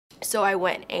So I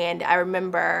went, and I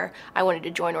remember I wanted to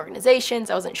join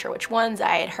organizations. I wasn't sure which ones.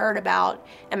 I had heard about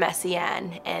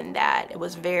MSEN and that it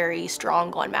was very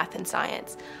strong on math and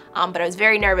science. But I was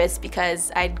very nervous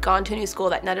because I'd gone to a new school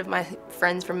that none of my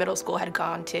friends from middle school had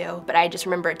gone to. But I just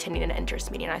remember attending an interest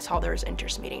meeting. I saw there was an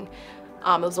interest meeting.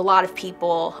 It was a lot of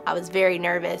people. I was very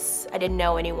nervous. I didn't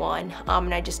know anyone.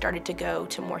 And I just started to go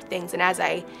to more things. And as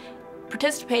I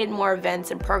participated in more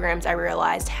events and programs, I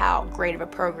realized how great of a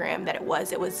program that it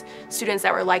was. It was students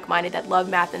that were like-minded, that loved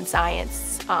math and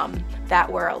science, that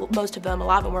were, most of them, a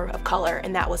lot of them were of color,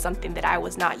 and that was something that I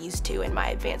was not used to in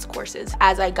my advanced courses.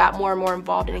 As I got more and more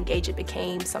involved and engaged, it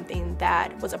became something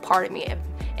that was a part of me.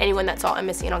 Anyone that saw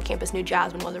MSEN on campus knew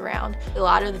Jasmine was around. A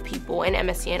lot of the people in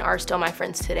MSEN are still my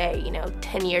friends today,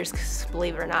 10 years,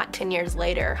 believe it or not, 10 years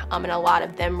later. And a lot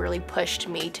of them really pushed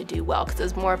me to do well, because it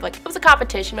was more of like, it was a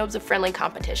competition, it was a friendly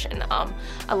competition.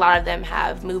 A lot of them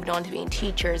have moved on to being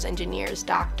teachers, engineers,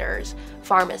 doctors,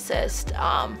 pharmacists,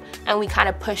 and we kind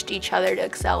of pushed each other to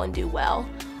excel and do well.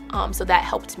 So that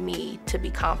helped me to be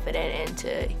confident and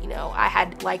to, I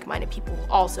had like-minded people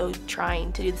also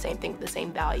trying to do the same thing with the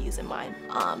same values in mind.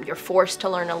 You're forced to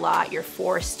learn a lot. You're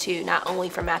forced to, not only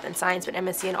for math and science, but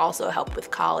MSEN also helped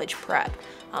with college prep.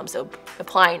 So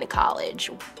applying to college,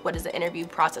 what does the interview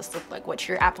process look like? What's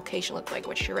your application look like?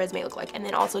 What's your resume look like? And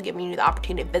then also giving you the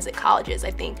opportunity to visit colleges.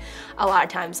 I think a lot of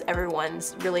times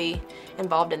everyone's really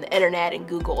involved in the internet and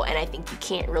Google, and I think you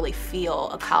can't really feel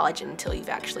a college until you've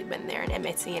actually been there. And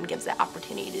MSEN gives that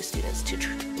opportunity to students to,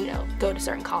 go to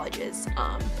certain colleges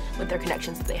with their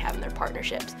connections that they have in their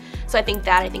partnerships. So I think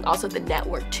also the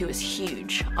network too is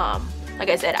huge. Like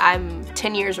I said, I'm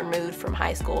 10 years removed from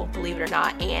high school, believe it or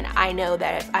not, and I know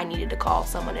that if I needed to call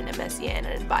someone in MSEN, an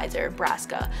advisor,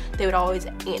 Nebraska, they would always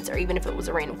answer, even if it was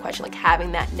a random question. Like,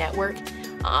 having that network,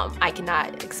 I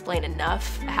cannot explain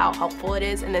enough how helpful it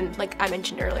is. And then, like I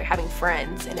mentioned earlier, having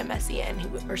friends in MSEN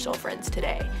who are still friends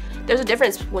today. There's a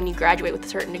difference when you graduate with a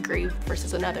certain degree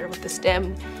versus another. With the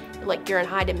STEM, like, you're in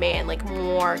high demand. Like,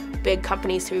 more big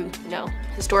companies who,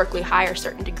 historically hire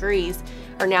certain degrees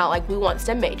are now like, we want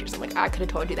STEM majors. I'm like, I could have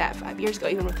told you that 5 years ago,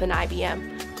 even with an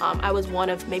IBM. I was one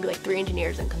of maybe like 3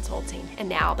 engineers in consulting, and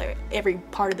now every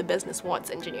part of the business wants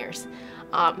engineers.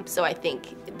 So I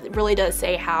think it really does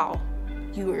say how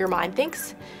your mind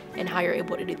thinks and how you're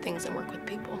able to do things and work with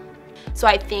people. So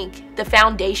I think the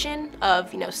foundation of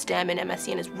STEM and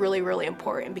MSEN is really, really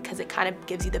important, because it kind of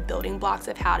gives you the building blocks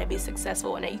of how to be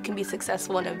successful, and you can be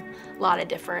successful in a lot of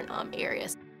different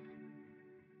areas.